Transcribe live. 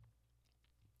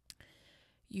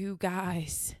You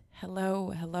guys,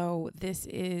 hello. This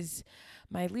is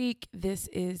Myleik. This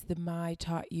is the My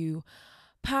Taught You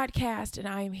podcast, and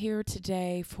I am here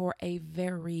today for a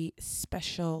very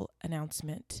special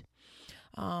announcement.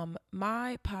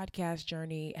 My podcast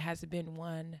journey has been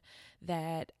one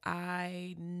that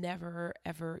I never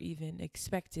ever even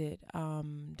expected.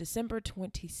 December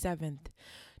 27th,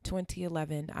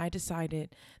 2011, I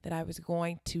decided that I was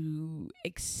going to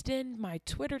extend my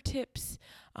Twitter tips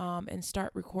and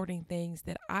start recording things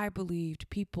that I believed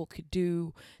people could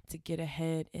do to get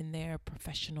ahead in their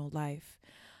professional life.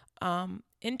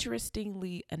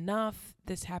 Interestingly enough,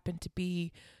 this happened to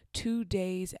be 2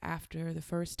 days after the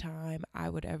first time I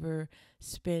would ever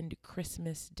spend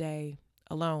Christmas Day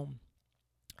alone.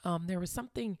 There was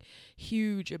something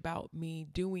huge about me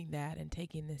doing that and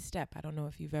taking this step. I don't know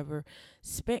if you've ever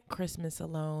spent Christmas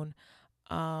alone,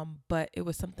 but it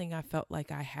was something I felt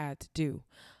like I had to do.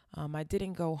 I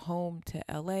didn't go home to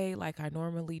LA like I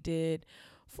normally did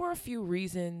for a few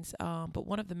reasons, but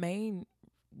one of the main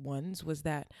ones was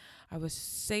that I was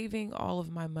saving all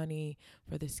of my money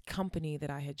for this company that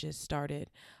I had just started.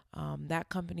 That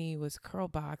company was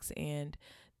Curlbox, and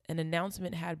an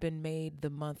announcement had been made the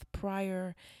month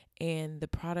prior, and the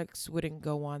products wouldn't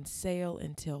go on sale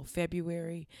until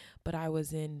February, but I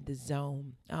was in the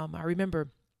zone. I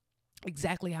remember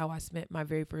exactly how I spent my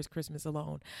very first Christmas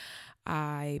alone.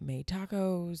 I made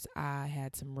tacos. I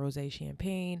had some rosé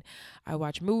champagne. I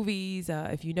watch movies.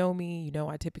 If you know me, you know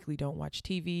I typically don't watch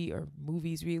TV or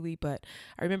movies really, but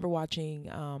I remember watching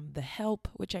The Help,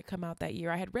 which had come out that year.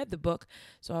 I had read the book,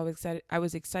 so I was excited. I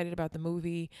was excited about the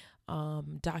movie.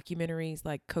 Documentaries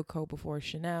like Coco Before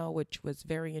Chanel, which was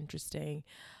very interesting.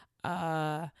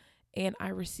 And I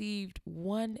received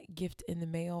one gift in the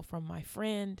mail from my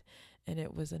friend, and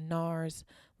it was a NARS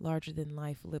larger than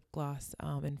life lip gloss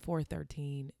in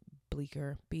 413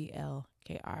 Bleecker,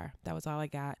 BLKR. That was all I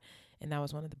got, and that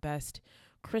was one of the best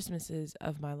Christmases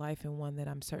of my life, and one that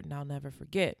I'm certain I'll never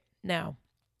forget. Now,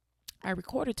 I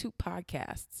recorded 2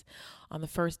 podcasts on the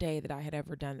first day that I had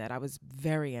ever done that. I was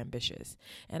very ambitious.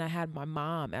 And I had my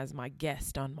mom as my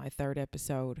guest on my 3rd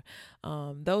episode.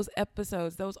 Those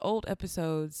old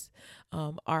episodes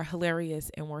are hilarious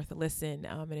and worth a listen.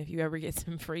 And if you ever get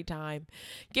some free time,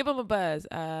 give them a buzz.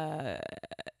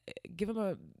 Give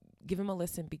them a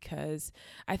listen, because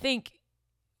I think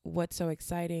what's so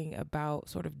exciting about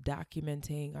sort of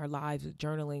documenting our lives with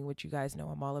journaling, which you guys know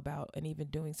I'm all about, and even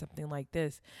doing something like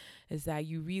this, is that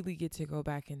you really get to go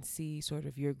back and see sort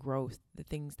of your growth, the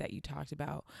things that you talked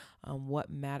about,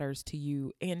 what matters to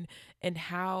you, and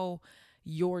how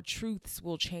your truths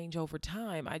will change over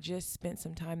time. I just spent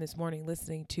some time this morning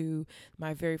listening to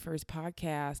my very first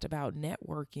podcast about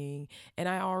networking, and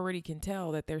I already can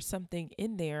tell that there's something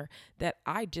in there that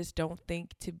I just don't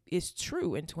think is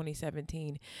true in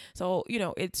 2017. So,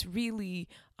 it's really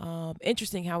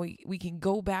interesting how we can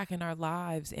go back in our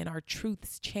lives and our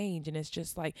truths change. And it's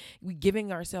just like we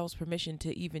giving ourselves permission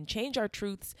to even change our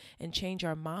truths and change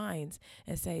our minds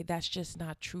and say, that's just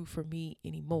not true for me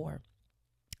anymore.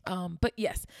 But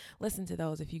yes, listen to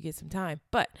those if you get some time.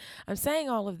 But I'm saying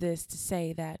all of this to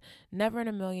say that never in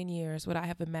a million years would I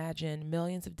have imagined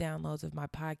millions of downloads of my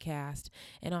podcast.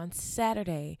 And on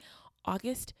Saturday,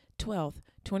 August 12th,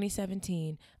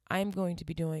 2017, I'm going to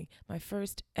be doing my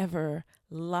first ever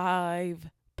live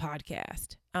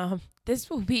podcast. This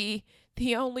will be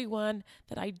the only one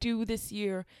that I do this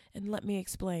year, and let me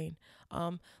explain.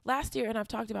 Last year, and I've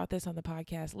talked about this on the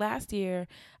podcast, last year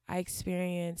I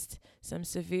experienced some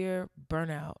severe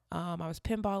burnout. I was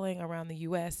pinballing around the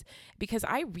U.S. because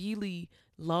I really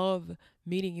love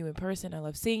meeting you in person. I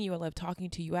love seeing you. I love talking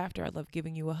to you after. I love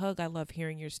giving you a hug. I love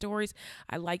hearing your stories.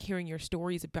 I like hearing your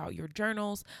stories about your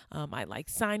journals. I like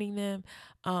signing them.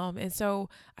 And so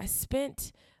I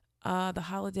spent the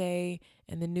holiday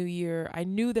and the new year. I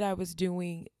knew that I was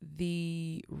doing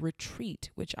the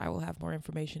retreat, which I will have more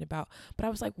information about. But I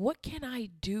was like, what can I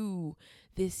do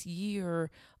this year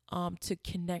to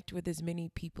connect with as many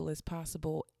people as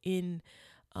possible in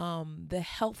the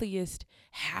healthiest,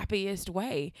 happiest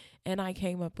way? And I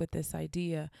came up with this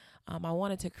idea. I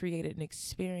wanted to create an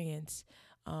experience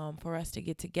for us to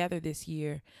get together this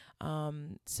year.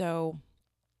 So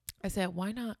I said,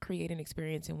 why not create an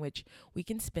experience in which we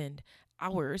can spend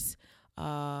hours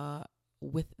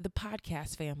with the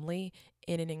podcast family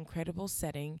in an incredible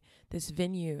setting. This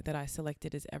venue that I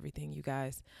selected is everything, you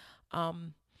guys.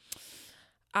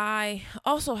 I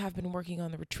also have been working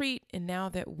on the retreat, and now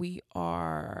that we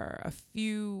are a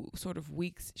few sort of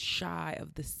weeks shy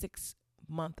of the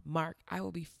 6-month mark, I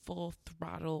will be full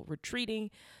throttle retreating.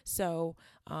 So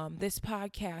this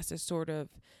podcast is sort of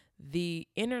the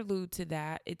interlude to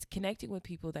that, it's connecting with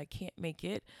people that can't make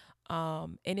it.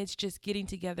 And it's just getting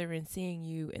together and seeing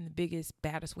you in the biggest,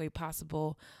 baddest way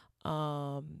possible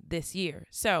this year.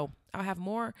 So I'll have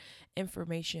more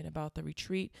information about the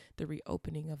retreat, the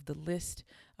reopening of the list,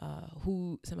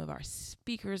 who some of our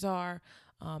speakers are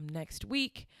next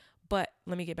week. But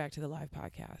let me get back to the live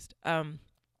podcast.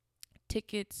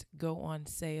 Tickets go on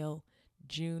sale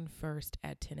June 1st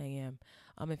at 10 a.m.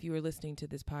 If you are listening to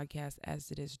this podcast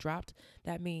as it is dropped,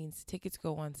 that means tickets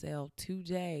go on sale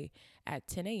today at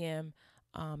 10 a.m.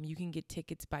 You can get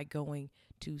tickets by going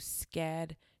to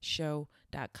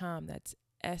scadshow.com. That's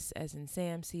S as in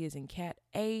Sam, C as in cat,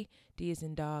 A, D as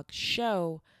in dog,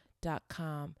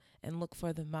 show.com, and look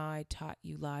for the My Taught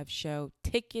You Live show.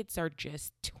 Tickets are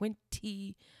just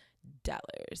 $20.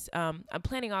 I'm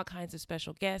planning all kinds of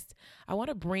special guests. I want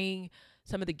to bring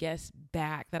some of the guests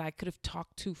back that I could have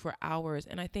talked to for hours.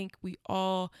 And I think we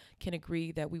all can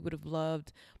agree that we would have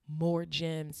loved more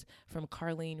gems from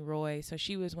Carlene Roy. So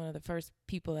she was one of the first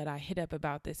people that I hit up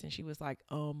about this. And she was like,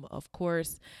 of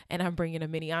course. And I'm bringing a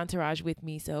mini entourage with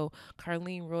me. So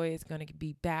Carlene Roy is going to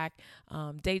be back.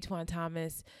 Daytwan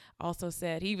Thomas also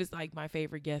said he was like my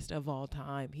favorite guest of all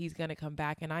time. He's going to come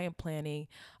back. And I am planning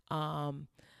a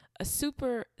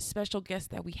super special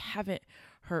guest that we haven't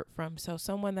heard from. So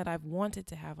someone that I've wanted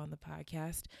to have on the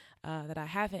podcast, that I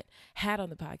haven't had on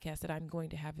the podcast, that I'm going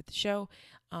to have at the show.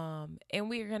 And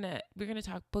we're gonna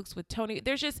talk books with Tony.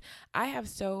 I have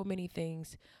so many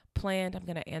things planned. I'm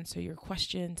gonna answer your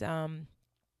questions.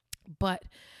 But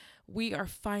we are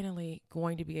finally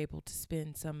going to be able to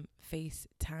spend some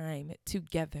FaceTime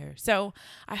together. So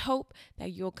I hope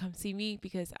that you'll come see me,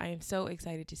 because I am so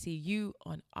excited to see you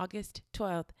on August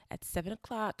 12th at 7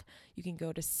 o'clock. You can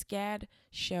go to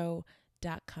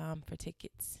scadshow.com for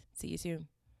tickets. See you soon.